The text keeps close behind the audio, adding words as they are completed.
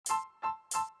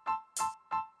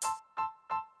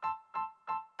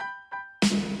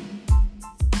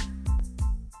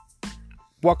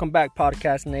Welcome back,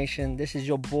 Podcast Nation. This is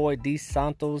your boy D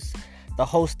Santos, the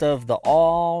host of the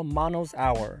All Manos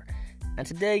Hour. And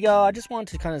today, y'all, I just wanted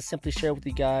to kind of simply share with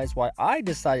you guys why I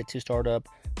decided to start up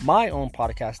my own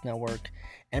podcast network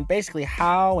and basically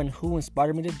how and who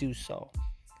inspired me to do so.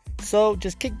 So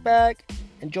just kick back,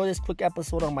 enjoy this quick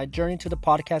episode on my journey to the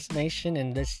Podcast Nation,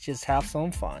 and let's just have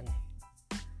some fun.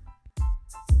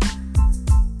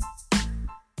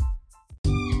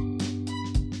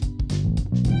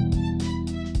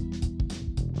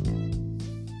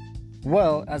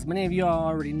 Well, as many of you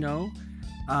already know,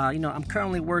 I'm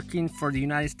currently working for the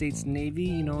United States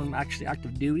Navy. I'm actually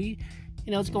active duty.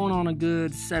 It's going on a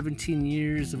good 17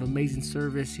 years of amazing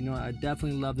service. I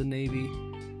definitely love the Navy.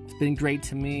 It's been great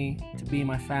to me, to be in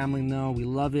my family. We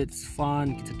love it. It's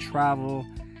fun. Get to travel,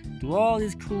 do all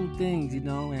these cool things,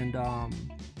 and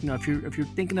if you're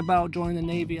thinking about joining the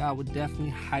Navy, I would definitely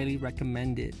highly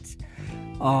recommend it.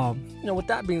 With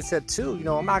that being said too,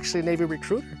 I'm actually a Navy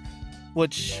recruiter,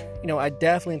 which, I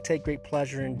definitely take great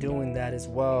pleasure in doing that as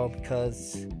well,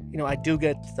 because, I do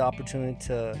get the opportunity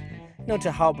to,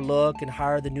 to help look and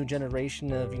hire the new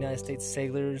generation of United States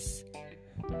sailors.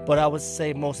 But I would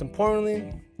say most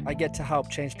importantly, I get to help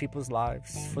change people's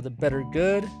lives for the better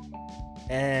good.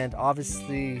 And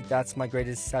obviously, that's my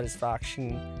greatest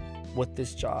satisfaction with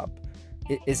this job.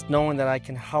 It's knowing that I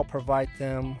can help provide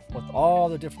them with all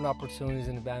the different opportunities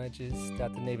and advantages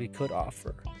that the Navy could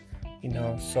offer.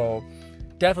 So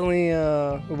definitely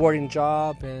a rewarding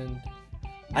job, and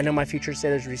I know my future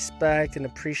sailors respect and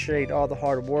appreciate all the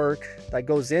hard work that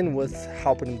goes in with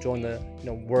helping them join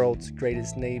the world's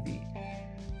greatest Navy.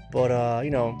 But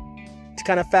to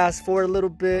kind of fast forward a little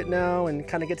bit now and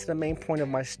kind of get to the main point of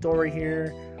my story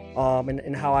here,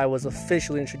 and how I was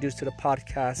officially introduced to the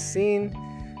podcast scene,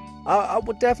 I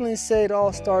would definitely say it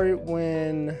all started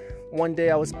when one day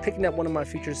I was picking up one of my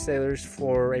future sailors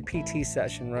for a PT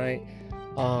session, right?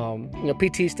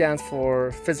 PT stands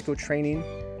for physical training,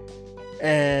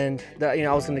 and that,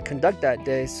 I was going to conduct that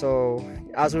day. So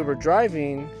as we were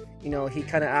driving, he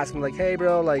kind of asked me like, "Hey,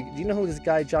 bro, do you know who this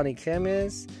guy Johnny Kim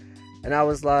is?" And I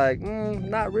was like,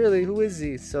 "Not really. Who is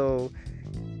he?" So,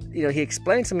 he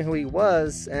explained to me who he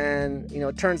was, and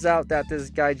it turns out that this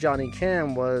guy Johnny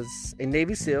Kim was a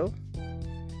Navy SEAL.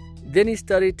 Then he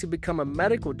studied to become a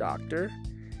medical doctor,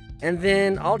 and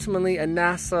then ultimately a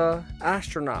NASA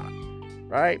astronaut,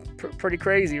 right? Pretty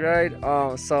crazy, right?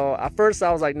 So at first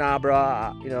I was like, nah, bro,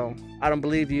 I don't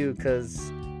believe you,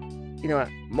 because,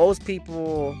 most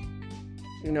people,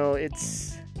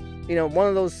 it's, one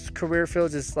of those career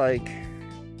fields is like,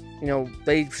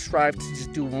 they strive to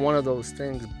just do one of those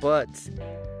things, but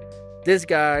this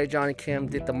guy, Johnny Kim,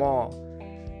 did them all.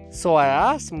 So I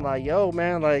asked him, yo,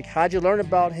 man, how'd you learn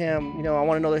about him? I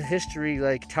want to know the history.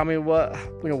 Tell me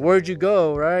where'd you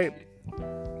go, right?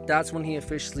 That's when he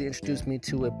officially introduced me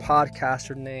to a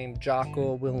podcaster named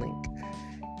Jocko Willink.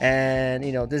 And,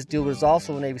 this dude was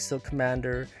also a Navy SEAL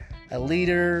commander, a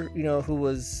leader, who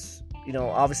was,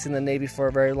 obviously in the Navy for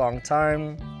a very long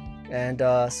time. And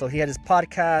so he had his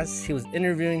podcast. He was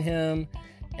interviewing him.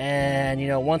 And,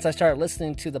 once I started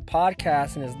listening to the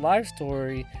podcast and his life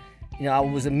story, I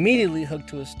was immediately hooked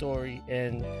to his story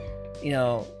and,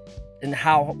 and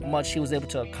how much he was able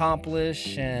to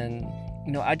accomplish. And,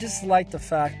 I just like the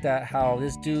fact that how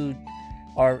this dude,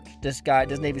 or this guy,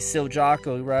 this Navy SEAL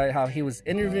Jocko, right, how he was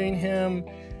interviewing him,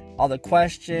 all the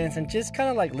questions, and just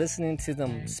kind of listening to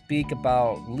them speak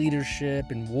about leadership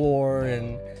and war,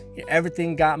 and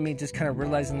everything got me just kind of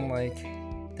realizing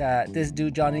that this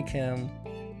dude Johnny Kim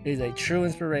is a true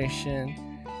inspiration.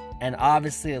 And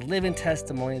obviously a living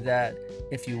testimony that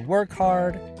if you work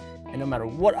hard, and no matter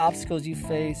what obstacles you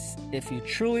face, if you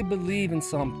truly believe in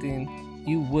something,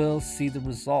 you will see the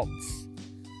results.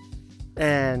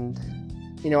 And,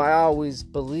 I always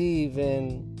believe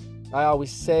in, I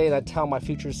always say, and I tell my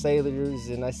future sailors,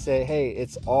 and I say, hey,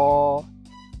 it's all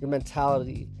your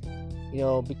mentality.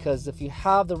 Because if you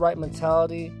have the right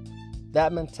mentality,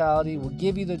 that mentality will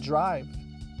give you the drive.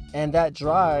 And that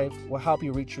drive will help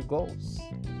you reach your goals.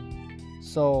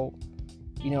 So,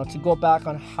 to go back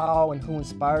on how and who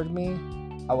inspired me,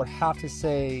 I would have to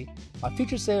say my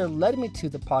future sailor led me to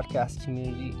the podcast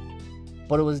community,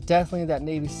 but it was definitely that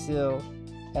Navy SEAL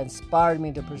that inspired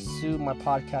me to pursue my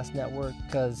podcast network,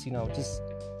 because, just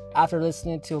after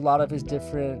listening to a lot of his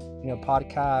different,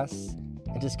 podcasts,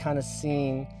 and just kind of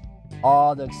seeing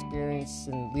all the experience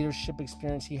and leadership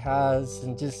experience he has,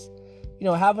 and just,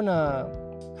 having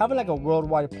a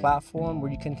worldwide platform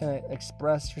where you can kind of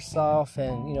express yourself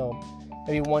and,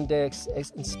 maybe one day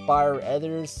inspire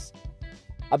others.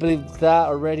 I believe that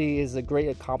already is a great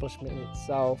accomplishment in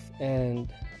itself.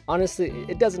 And honestly,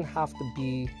 it doesn't have to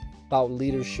be about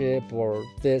leadership or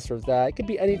this or that. It could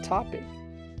be any topic,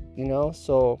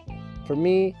 So for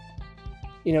me,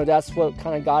 that's what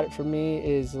kind of got it for me,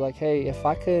 is like, hey, if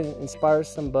I could inspire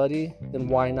somebody, then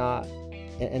why not?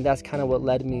 And that's kind of what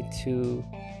led me to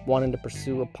wanting to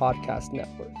pursue a podcast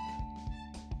network.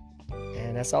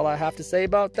 And that's all I have to say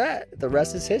about that. The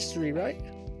rest is history, right?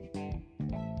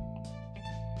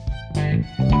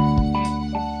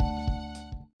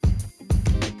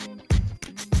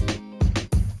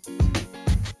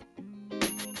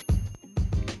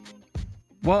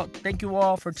 Well, thank you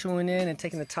all for tuning in and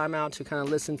taking the time out to kind of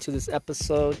listen to this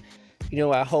episode.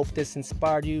 I hope this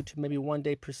inspired you to maybe one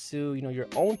day pursue, your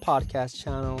own podcast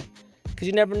channel. Because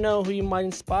you never know who you might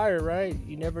inspire, right?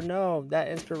 You never know. That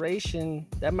inspiration,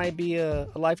 that might be a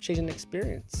life-changing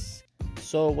experience.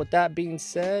 So with that being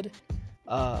said,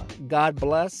 God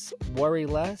bless, worry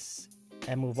less,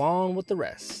 and move on with the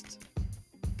rest.